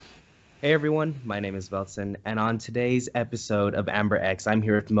Hey everyone, my name is Velson, and on today's episode of Amber X, I'm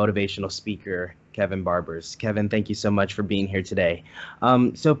here with motivational speaker Kevin Barbers. Kevin, thank you so much for being here today.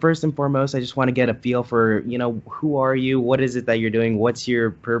 So first and foremost, I just want to get a feel for, who are you? What is it that you're doing? What's your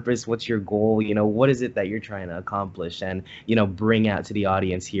purpose? What's your goal? What is it that you're trying to accomplish and, bring out to the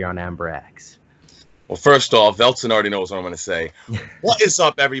audience here on Amber X? Well, first off, Velton already knows what I'm going to say. What is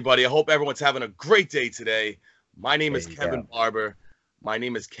up, everybody? I hope everyone's having a great day today. My name There is you Kevin go. Barber. My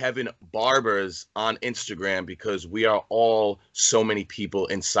name is Kevin Barbers on Instagram because we are all so many people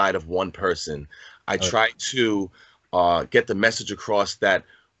inside of one person. I Oh, try to get the message across that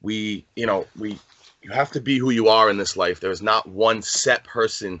you have to be who you are in this life. There is not one set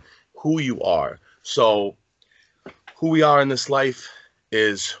person who you are. So who we are in this life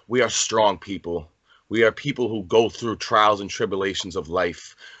is we are strong people. We are people who go through trials and tribulations of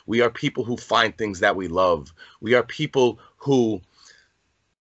life. We are people who find things that we love. We are people who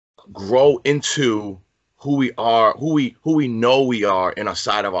grow into who we are, who we know we are in our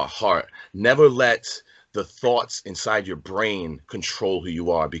side of our heart. Never let the thoughts inside your brain control who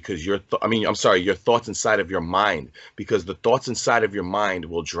you are because your thoughts inside of your mind because the thoughts inside of your mind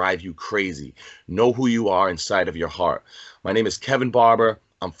will drive you crazy. Know who you are inside of your heart. My name is Kevin Barber.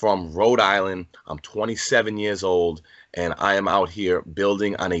 I'm from Rhode Island. I'm 27 years old and I am out here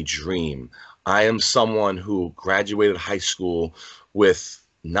building on a dream. I am someone who graduated high school with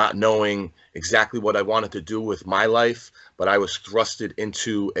not knowing exactly what I wanted to do with my life, but I was thrusted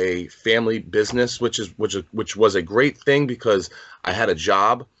into a family business, which was a great thing because I had a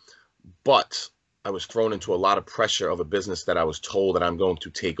job, but I was thrown into a lot of pressure of a business that I was told that I'm going to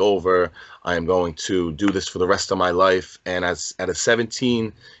take over. I am going to do this for the rest of my life. And as at a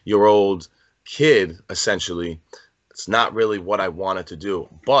 17-year-old kid, essentially, it's not really what I wanted to do.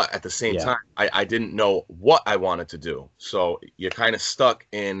 But at the same yeah. time, I didn't know what I wanted to do. So you're kind of stuck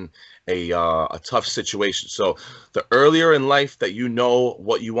in a tough situation. So the earlier in life that you know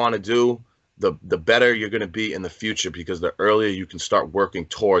what you want to do, the better you're going to be in the future because the earlier you can start working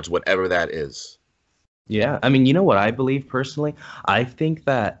towards whatever that is. Yeah, I mean, you know what I believe personally? I think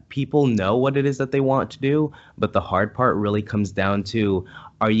that people know what it is that they want to do, but the hard part really comes down to,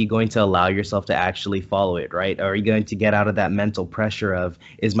 are you going to allow yourself to actually follow it, right? Are you going to get out of that mental pressure of,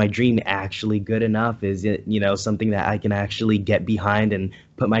 is my dream actually good enough? Is it, something that I can actually get behind and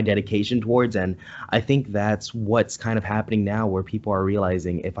put my dedication towards? And I think that's what's kind of happening now, where people are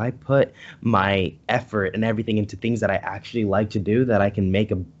realizing, if I put my effort and everything into things that I actually like to do, that I can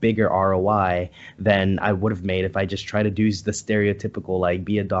make a bigger ROI than I would have made if I just try to do the stereotypical, like,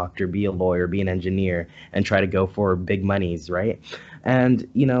 be a doctor, be a lawyer, be an engineer, and try to go for big monies, right? And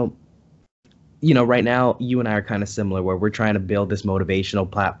right now you and I are kind of similar, where we're trying to build this motivational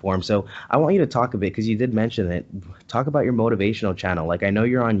platform. So I want you to talk a bit, because you did mention it. Talk about your motivational channel. Like, I know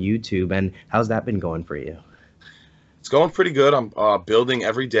you're on YouTube, and how's that been going for you? It's going pretty good. I'm building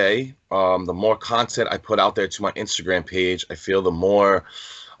every day. The more content I put out there to my Instagram page, I feel the more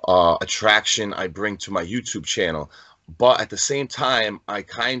attraction I bring to my YouTube channel. But at the same time, I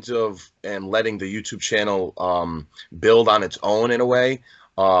kind of am letting the YouTube channel build on its own in a way.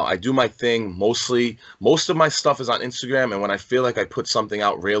 I do my thing mostly. Most of my stuff is on Instagram, and when I feel like I put something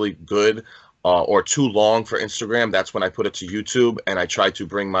out really good or too long for Instagram, that's when I put it to YouTube, and I try to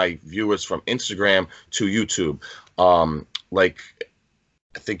bring my viewers from Instagram to YouTube. Like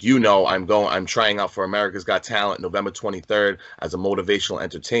I think I'm trying out for America's Got Talent November 23rd as a motivational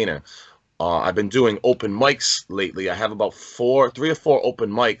entertainer. I've been doing open mics lately. I have about three or four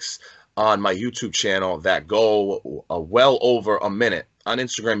open mics on my YouTube channel that go well over a minute. On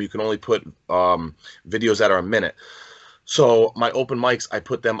Instagram, you can only put videos that are a minute. So my open mics, I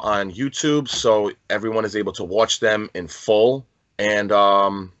put them on YouTube so everyone is able to watch them in full. And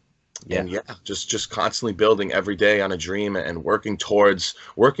Yeah. yeah, just constantly building every day on a dream and working towards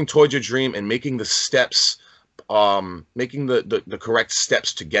your dream and making the steps, making the correct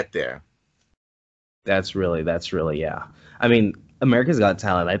steps to get there. That's really, yeah. I mean, America's Got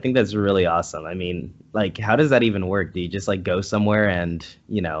Talent. I think that's really awesome. I mean, like, how does that even work? Do you just like go somewhere and,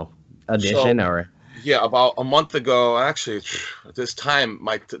 audition, So or? yeah, about a month ago, actually, at this time,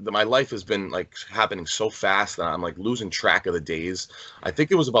 my life has been like happening so fast that I'm like losing track of the days. I think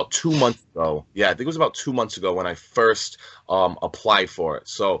it was about 2 months ago. Yeah, I think it was about 2 months ago when I first applied for it.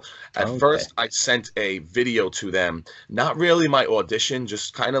 So at Okay. first, I sent a video to them, not really my audition,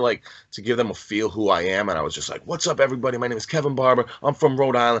 just kind of like to give them a feel who I am. And I was just like, "What's up, everybody? My name is Kevin Barber. I'm from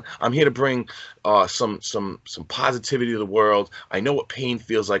Rhode Island. I'm here to bring some positivity to the world. I know what pain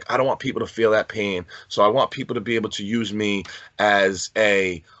feels like. I don't want people to feel that pain. So I want people to be able to use me as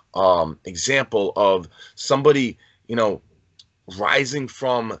a example of somebody, you know, rising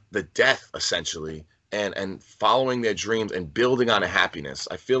from the death essentially, and following their dreams and building on a happiness.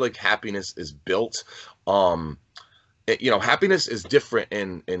 I feel like happiness is built. Um, Happiness is different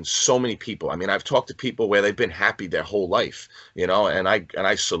in so many people. I mean, I've talked to people where they've been happy their whole life, and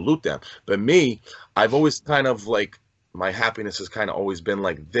I salute them. But me, I've always kind of like, my happiness has kind of always been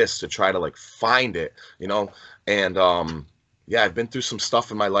like this, to try to like find it, and yeah, I've been through some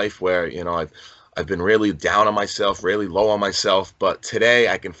stuff in my life where, I've been really down on myself, really low on myself, but today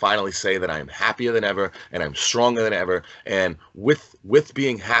I can finally say that I'm happier than ever and I'm stronger than ever. And with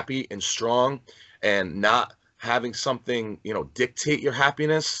being happy and strong, and not having something, dictate your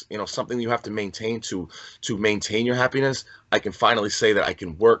happiness, something you have to maintain to maintain your happiness, I can finally say that I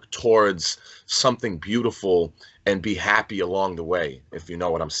can work towards something beautiful and be happy along the way, if you know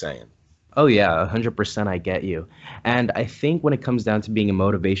what I'm saying. Oh yeah, 100% I get you. And I think when it comes down to being a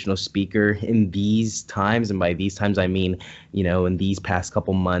motivational speaker in these times, and by these times I mean, in these past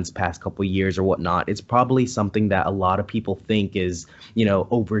couple months, past couple years or whatnot, it's probably something that a lot of people think is,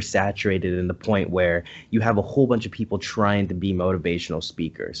 oversaturated, in the point where you have a whole bunch of people trying to be motivational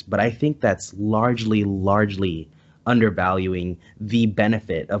speakers. But I think that's largely undervaluing the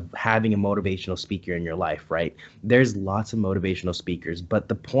benefit of having a motivational speaker in your life, right? There's lots of motivational speakers, but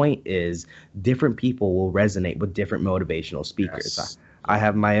the point is different people will resonate with different motivational speakers. Yes. I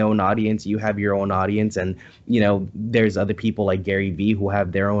have my own audience, you have your own audience, and there's other people like Gary Vee who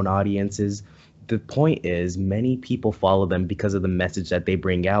have their own audiences. The point is, many people follow them because of the message that they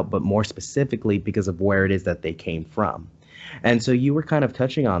bring out, but more specifically because of where it is that they came from. And so you were kind of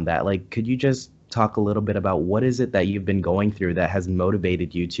touching on that. Like, could you just talk a little bit about what is it that you've been going through that has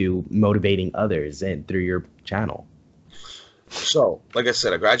motivated you to motivating others and through your channel? So, like I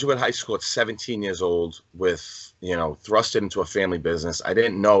said, I graduated high school at 17 years old with, thrusted into a family business. I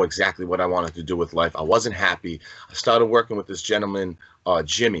didn't know exactly what I wanted to do with life. I wasn't happy. I started working with this gentleman,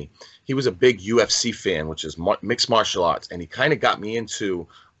 Jimmy. He was a big UFC fan, which is mixed martial arts, and he kind of got me into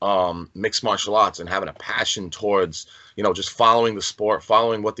mixed martial arts and having a passion towards, just following the sport,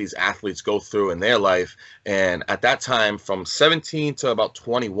 following what these athletes go through in their life. And at that time, from 17 to about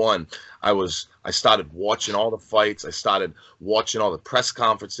 21, I started watching all the fights. I started watching all the press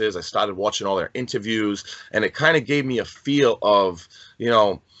conferences. I started watching all their interviews, and it kind of gave me a feel of,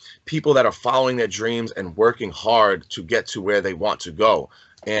 people that are following their dreams and working hard to get to where they want to go.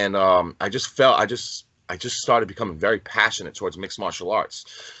 And I just started becoming very passionate towards mixed martial arts.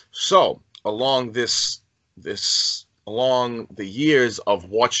 So along along the years of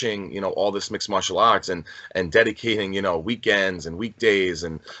watching, all this mixed martial arts, and dedicating, weekends and weekdays,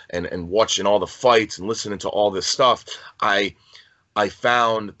 and watching all the fights and listening to all this stuff, I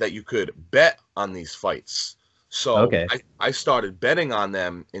found that you could bet on these fights. So Okay. I started betting on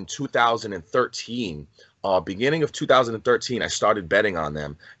them in 2013. Beginning of 2013, I started betting on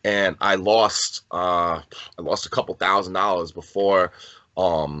them, and I lost a couple $1,000s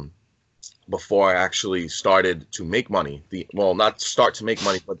before I actually started to make money. Not start to make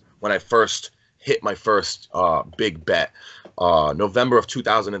money, but when I first hit my first big bet. November of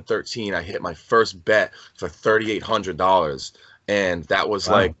 2013, I hit my first bet for $3,800. And that was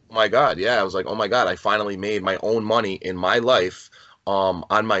Wow. like, oh my God, yeah, I was like, oh my God, I finally made my own money in my life,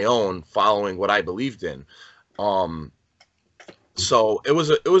 on my own, following what I believed in. Um, so it was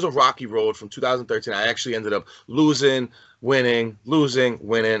a rocky road from 2013. I actually ended up losing, winning, losing,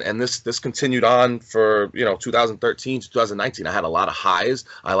 winning, and this continued on for 2013 to 2019. I had a lot of highs.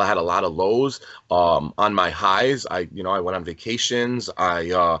 I had a lot of lows. On my highs, I went on vacations.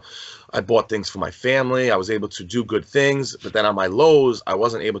 I bought things for my family. I was able to do good things, but then on my lows, I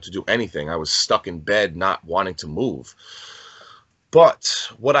wasn't able to do anything. I was stuck in bed, not wanting to move. But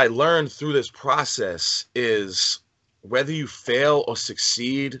what I learned through this process is, whether you fail or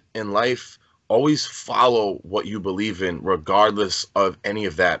succeed in life, always follow what you believe in, regardless of any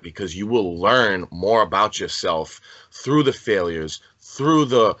of that, because you will learn more about yourself through the failures, through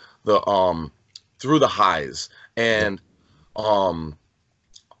through the highs. And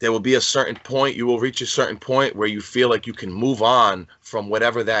there will be a certain point, you will reach a certain point where you feel like you can move on from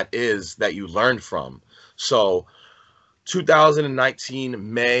whatever that is that you learned from. So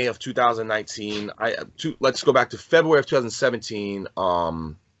 2019, May of 2019, let's go back to February of 2017.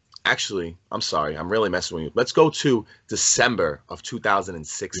 Actually, I'm sorry, I'm really messing with you. Let's go to December of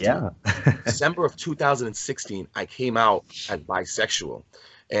 2016. Yeah. December of 2016, I came out as bisexual.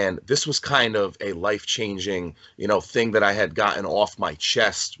 And this was kind of a life-changing, thing that I had gotten off my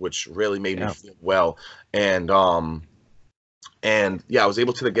chest, which really made me Yeah. feel well. And yeah, I was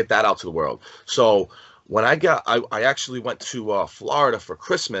able to get that out to the world. So when I actually went to Florida for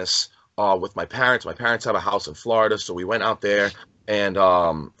Christmas with my parents. My parents have a house in Florida, so we went out there, and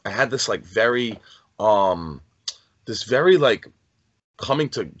I had this like um, very like coming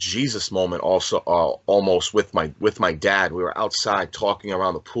to Jesus moment also, almost with my dad. We were outside talking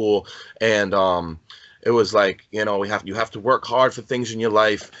around the pool, and it was like, you have to work hard for things in your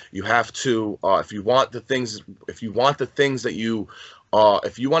life. You have to, if you want the things, if you want the things that you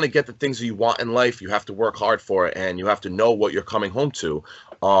if you want to get the things that you want in life, you have to work hard for it, and you have to know what you're coming home to.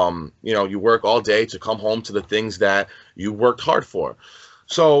 You work all day to come home to the things that you worked hard for.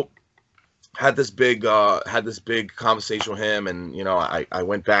 So had this big conversation with him, and I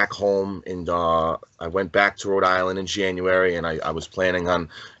went back home, and I went back to Rhode Island in January, and I was planning on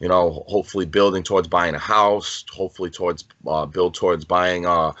hopefully building towards buying a house, hopefully build towards buying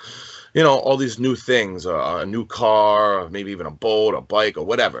all these new things, a new car, maybe even a boat, a bike, or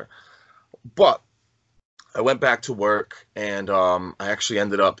whatever. But I went back to work, and I actually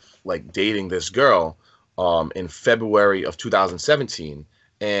ended up like dating this girl in February of 2017,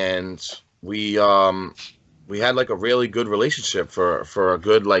 and we had like a really good relationship for a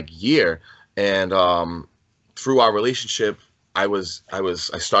good like year, and through our relationship, I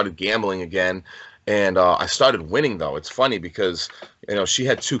started gambling again, and I started winning. Though it's funny because she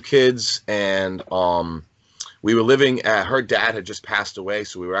had 2 kids, and we were living at, her dad had just passed away,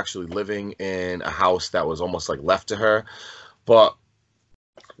 so we were actually living in a house that was almost like left to her, but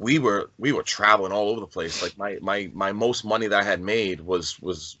we were traveling all over the place. Like my most money that I had made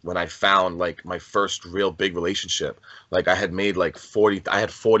was when I found like my first real big relationship. Like I had made like I had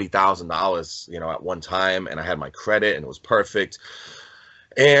 $40,000, at one time, and I had my credit, and it was perfect.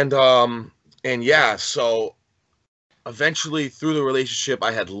 And yeah, so eventually through the relationship,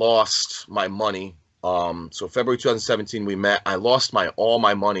 I had lost my money. So February 2017 we met. I lost all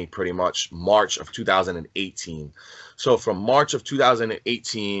my money pretty much March of 2018. So from March of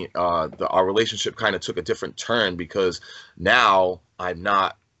 2018, our relationship kind of took a different turn, because now I'm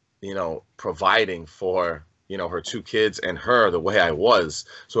not, providing for, her 2 kids and her the way I was.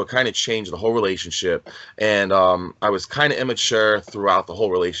 So it kind of changed the whole relationship. And I was kind of immature throughout the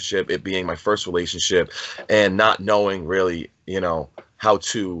whole relationship, it being my first relationship, and not knowing really, how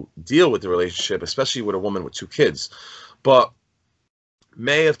to deal with the relationship, especially with a woman with 2 kids. But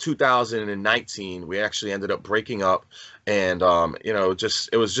May of 2019, we actually ended up breaking up, and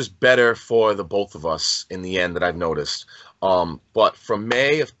it was just better for the both of us in the end, that I've noticed. But from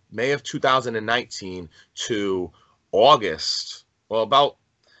May of 2019 to August, well, about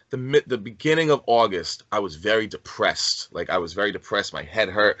the beginning of August, I was very depressed. Like I was very depressed. My head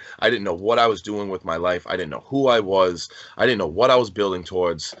hurt. I didn't know what I was doing with my life. I didn't know who I was. I didn't know what I was building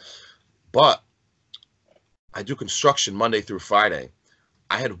towards. But I do construction Monday through Friday.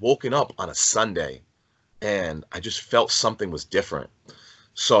 I had woken up on a Sunday, and I just felt something was different.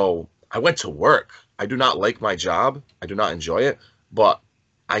 So I went to work. I do not like my job. I do not enjoy it, but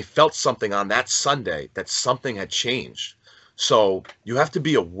I felt something on that Sunday, that something had changed. So you have to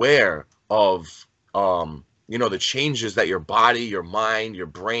be aware of, the changes that your body, your mind, your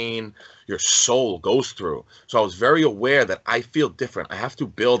brain, your soul goes through. So I was very aware that I feel different. I have to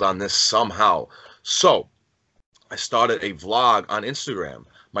build on this somehow. So I started a vlog on Instagram.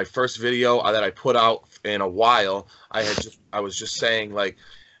 My first video that I put out in a while, I was just saying like,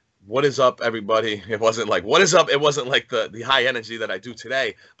 what is up, everybody? It wasn't like, what is up? It wasn't like the high energy that I do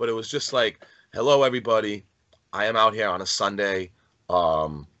today, but it was just like, hello, everybody. I am out here on a Sunday.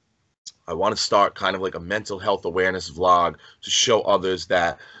 I want to start kind of like a mental health awareness vlog to show others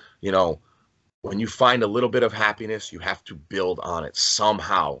that, when you find a little bit of happiness, you have to build on it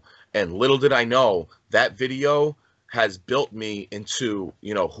somehow. And little did I know, that video has built me into,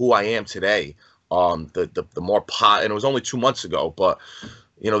 who I am today. The more and it was only 2 months ago, but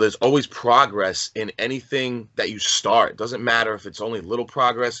there's always progress in anything that you start. It doesn't matter if it's only little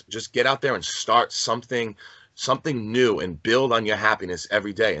progress. Just get out there and start something new, and build on your happiness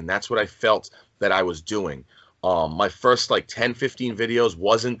every day. And that's what I felt that I was doing. My first like 10-15 videos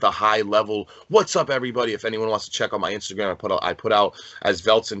wasn't the high level, what's up, everybody? If anyone wants to check out my Instagram, I put out, as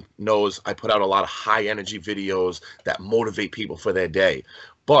Velton knows, I put out a lot of high energy videos that motivate people for their day.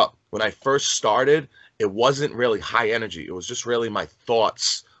 But when I first started, it wasn't really high energy. It was just really my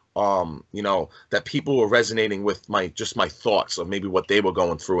thoughts, that people were resonating with my thoughts of maybe what they were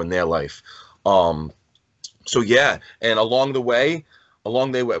going through in their life. So yeah, and along the way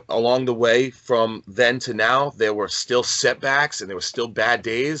from then to now, there were still setbacks and there were still bad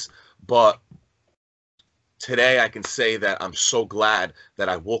days, but today I can say that I'm so glad that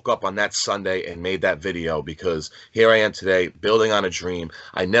I woke up on that Sunday and made that video, because here I am today building on a dream.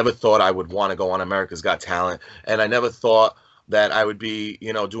 I never thought I would want to go on America's Got Talent, and I never thought that I would be,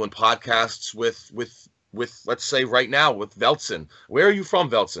 doing podcasts with let's say right now with Veltson. Where are you from,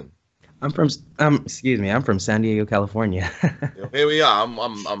 Veltson? I'm from, excuse me, I'm from San Diego, California. Here we are. I'm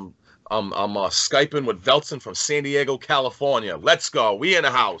Skyping with Veltson from San Diego, California. Let's go. We in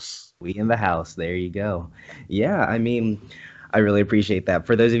the house. We in the house. There you go. Yeah, I mean, I really appreciate that.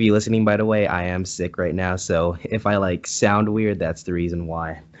 For those of you listening, by the way, I am sick right now, so if I like sound weird, that's the reason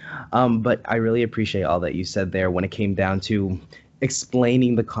why. But I really appreciate all that you said there when it came down to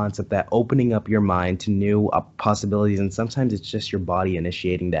explaining the concept that opening up your mind to new possibilities, and sometimes it's just your body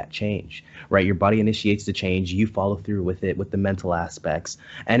initiating that change, right? Your body initiates the change, you follow through with it, with the mental aspects,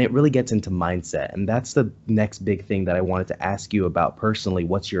 and it really gets into mindset. And that's the next big thing that I wanted to ask you about personally.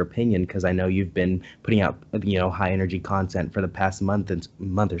 What's your opinion? Because I know you've been putting out, high energy content for the past month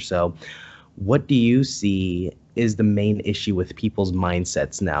or so. What do you see is the main issue with people's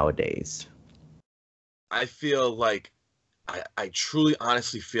mindsets nowadays? I feel like I truly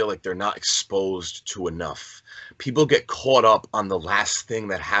honestly feel like they're not exposed to enough. People get caught up on the last thing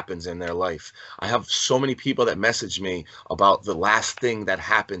that happens in their life. I have so many people that message me about the last thing that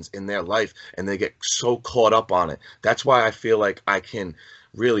happens in their life, and they get so caught up on it. That's why I feel like I can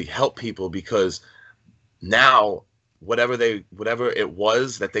really help people, because now whatever it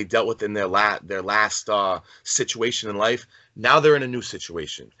was that they dealt with in their last situation in life, now they're in a new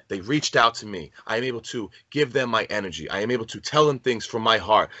situation. They reached out to me. I am able to give them my energy. I am able to tell them things from my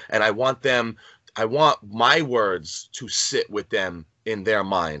heart, and I want my words to sit with them in their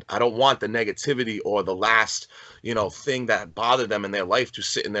mind. I don't want the negativity or the last, thing that bothered them in their life to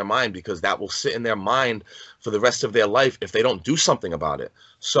sit in their mind, because that will sit in their mind for the rest of their life if they don't do something about it.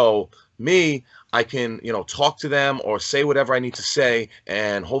 So me, I can, talk to them or say whatever I need to say,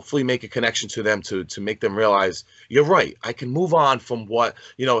 and hopefully make a connection to them to make them realize, you're right. I can move on from what,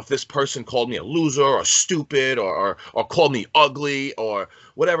 if this person called me a loser or stupid or called me ugly or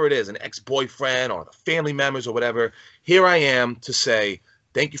whatever it is, an ex-boyfriend or the family members or whatever. Here I am to say,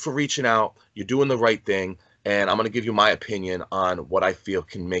 thank you for reaching out. You're doing the right thing. And I'm going to give you my opinion on what I feel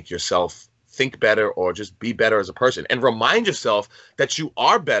can make yourself think better or just be better as a person, and remind yourself that you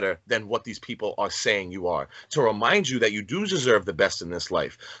are better than what these people are saying you are, to remind you that you do deserve the best in this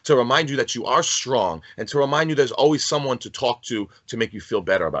life, to remind you that you are strong, and to remind you there's always someone to talk to make you feel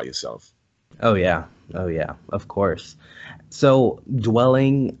better about yourself. Oh yeah. Oh yeah, of course. So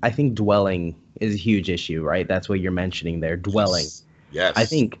I think dwelling is a huge issue, right? That's what you're mentioning there, dwelling. Yes. I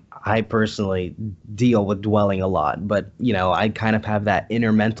think I personally deal with dwelling a lot, but I kind of have that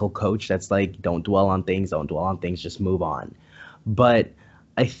inner mental coach that's like, don't dwell on things, just move on. But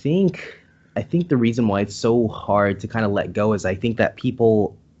I think the reason why it's so hard to kind of let go is I think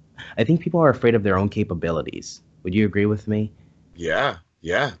people are afraid of their own capabilities. Would you agree with me? Yeah,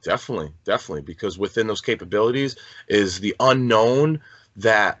 definitely. Because within those capabilities is the unknown,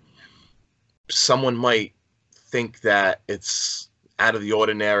 that someone might think that it's out of the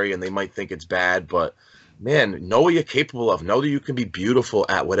ordinary and they might think it's bad, but man, know what you're capable of. Know that you can be beautiful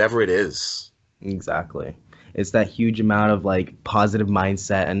at whatever it is. Exactly. It's that huge amount of like positive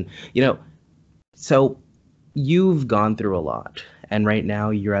mindset. And, so you've gone through a lot. And right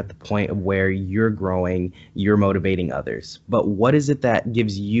now you're at the point of where you're growing, you're motivating others. But what is it that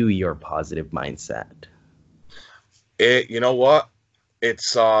gives you your positive mindset? You know what?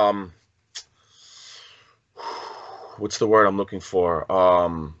 It's what's the word I'm looking for?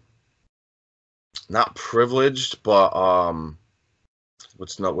 Not privileged, but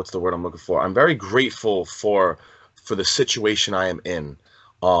what's the word I'm looking for? I'm very grateful for the situation I am in.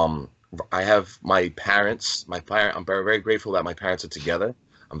 I have my parents. I'm very, very grateful that my parents are together.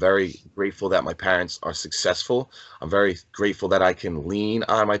 I'm very grateful that my parents are successful. I'm very grateful that I can lean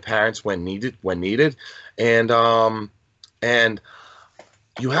on my parents when needed. And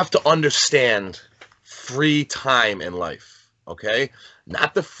you have to understand free time in life, okay?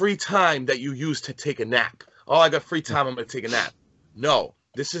 Not the free time that you use to take a nap. Oh, I got free time, I'm going to take a nap. No,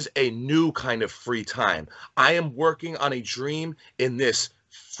 this is a new kind of free time. I am working on a dream in this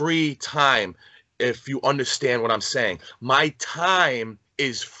free time, if you understand what I'm saying. My time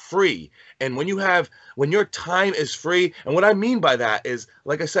is free. And when your time is free, and what I mean by that is,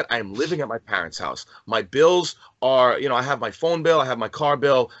 like I said, I'm living at my parents' house. My bills are, I have my phone bill, I have my car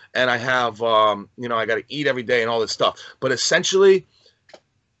bill, and I have, I got to eat every day and all this stuff. But essentially,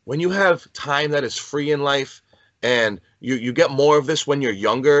 when you have time that is free in life, and you get more of this when you're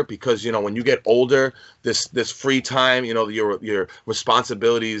younger, because, when you get older, this free time, your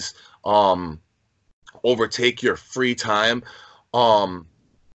responsibilities overtake your free time.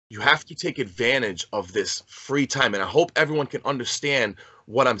 You have to take advantage of this free time. And I hope everyone can understand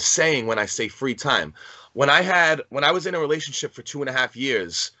what I'm saying when I say free time. when I was in a relationship for 2.5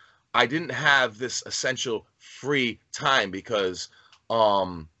 years, I didn't have this essential free time because,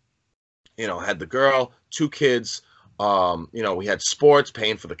 um, I had the girl, 2 kids. We had sports,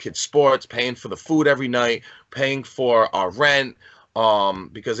 paying for the kids' sports, paying for the food every night, paying for our rent.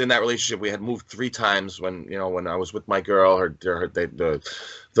 Because in that relationship we had moved 3 times. When I was with my girl,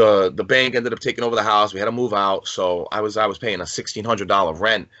 the bank ended up taking over the house. We had to move out, so I was paying a $1,600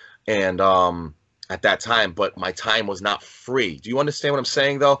 rent, and at that time, but my time was not free. Do you understand what I'm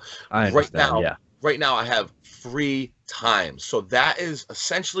saying though? I Right understand. now, Yeah. right now I have free time. So that is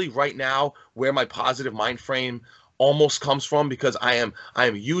essentially right now where my positive mind frame almost comes from, because I am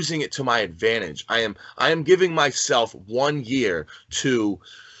using it to my advantage. I am giving myself 1 year to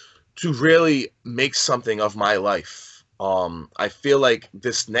really make something of my life. I feel like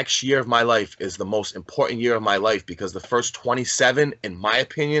this next year of my life is the most important year of my life, because the first 27, in my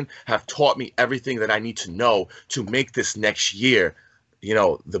opinion, have taught me everything that I need to know to make this next year,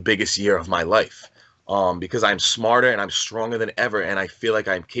 the biggest year of my life. Because I'm smarter and I'm stronger than ever, and I feel like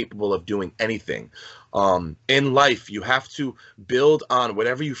I'm capable of doing anything. In life, you have to build on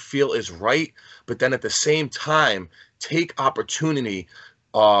whatever you feel is right, but then at the same time, take opportunity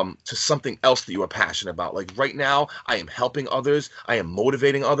to something else that you are passionate about. Like right now, I am helping others, I am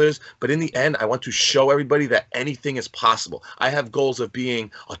motivating others, but in the end, I want to show everybody that anything is possible. I have goals of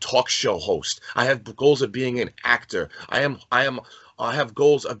being a talk show host. I have goals of being an actor. I have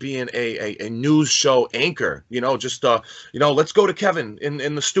goals of being a news show anchor. Let's go to Kevin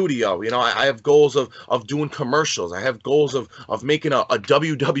in the studio. I have goals of doing commercials. I have goals of making a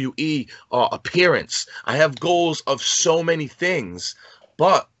WWE appearance. I have goals of so many things,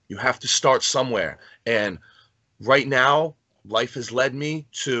 but you have to start somewhere. And right now, life has led me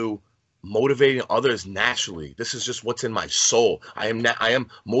to motivating others naturally. This is just what's in my soul. I am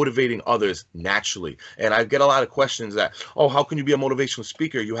motivating others naturally. And I get a lot of questions that, oh, how can you be a motivational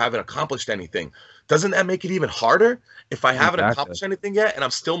speaker? You haven't accomplished anything. Doesn't that make it even harder? If I haven't Exactly. accomplished anything yet and I'm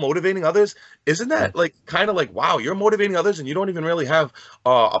still motivating others, isn't that like kind of like, wow, you're motivating others and you don't even really have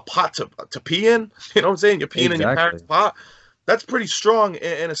a pot to pee in? You know what I'm saying? You're peeing in your parents' Exactly. pot. That's pretty strong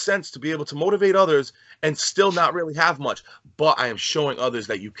in a sense, to be able to motivate others and still not really have much. But I am showing others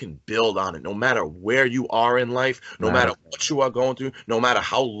that you can build on it no matter where you are in life, no matter Exactly. what you are going through, no matter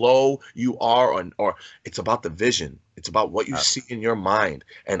how low you are, or it's about the vision. It's about what you Uh, see in your mind.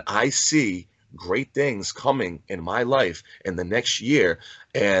 And I see great things coming in my life in the next year.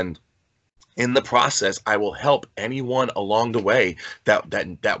 And in the process, I will help anyone along the way that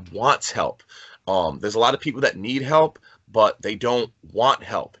wants help. There's a lot of people that need help, but they don't want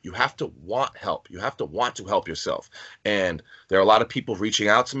help. You have to want help. You have to want to help yourself. And there are a lot of people reaching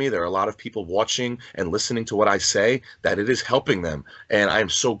out to me. There are a lot of people watching and listening to what I say, that it is helping them. And I am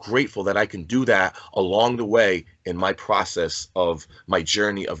so grateful that I can do that along the way in my process of my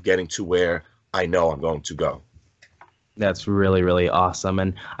journey of getting to where I know I'm going to go. That's really, really awesome.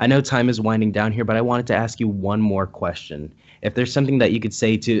 And I know time is winding down here, but I wanted to ask you one more question. If there's something that you could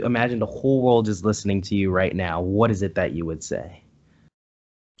say to imagine the whole world is listening to you right now, what is it that you would say?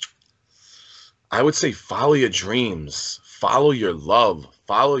 I would say follow your dreams, follow your love,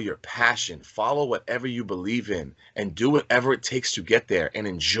 follow your passion, follow whatever you believe in, and do whatever it takes to get there, and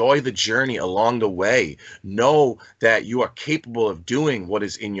enjoy the journey along the way. Know that you are capable of doing what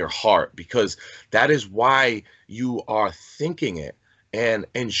is in your heart, because that is why you are thinking it. And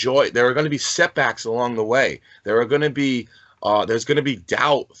enjoy. There are going to be setbacks along the way. There's going to be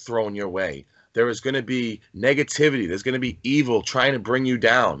doubt thrown your way. There is going to be negativity. There's going to be evil trying to bring you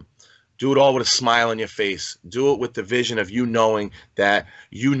down. Do it all with a smile on your face. Do it with the vision of you knowing that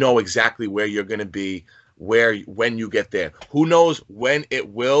you know exactly where you're going to be, when you get there. Who knows when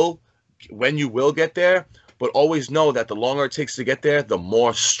you will get there, but always know that the longer it takes to get there, the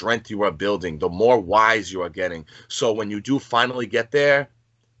more strength you are building, the more wise you are getting. So when you do finally get there,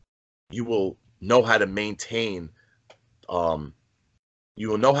 you will know how to maintain, um, you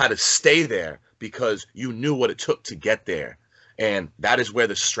will know how to stay there, because you knew what it took to get there. And that is where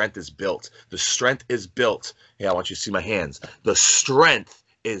the strength is built. The strength is built. Hey, I want you to see my hands. The strength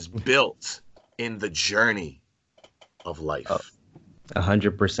is built in the journey of Oh, life.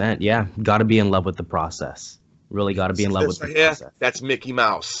 100%. Yeah. Got to be in love with the process. Really got to be See in love with this the right here? process. That's Mickey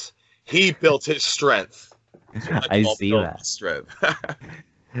Mouse. He built his strength. So let's I all see build that. his strength.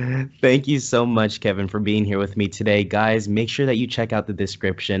 Thank you so much, Kevin, for being here with me today. Guys, make sure that you check out the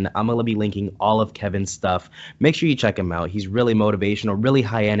description. I'm going to be linking all of Kevin's stuff. Make sure you check him out. He's really motivational, really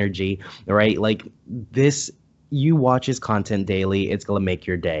high energy, right? Like this you watch his content daily, it's going to make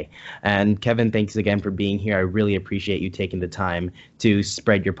your day. And Kevin, thanks again for being here. I really appreciate you taking the time to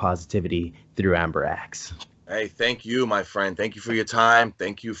spread your positivity through Amber Axe. Hey, thank you, my friend. Thank you for your time.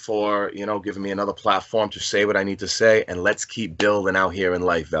 Thank you for, giving me another platform to say what I need to say. And let's keep building out here in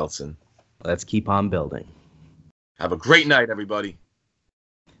life, Velson. Let's keep on building. Have a great night, everybody.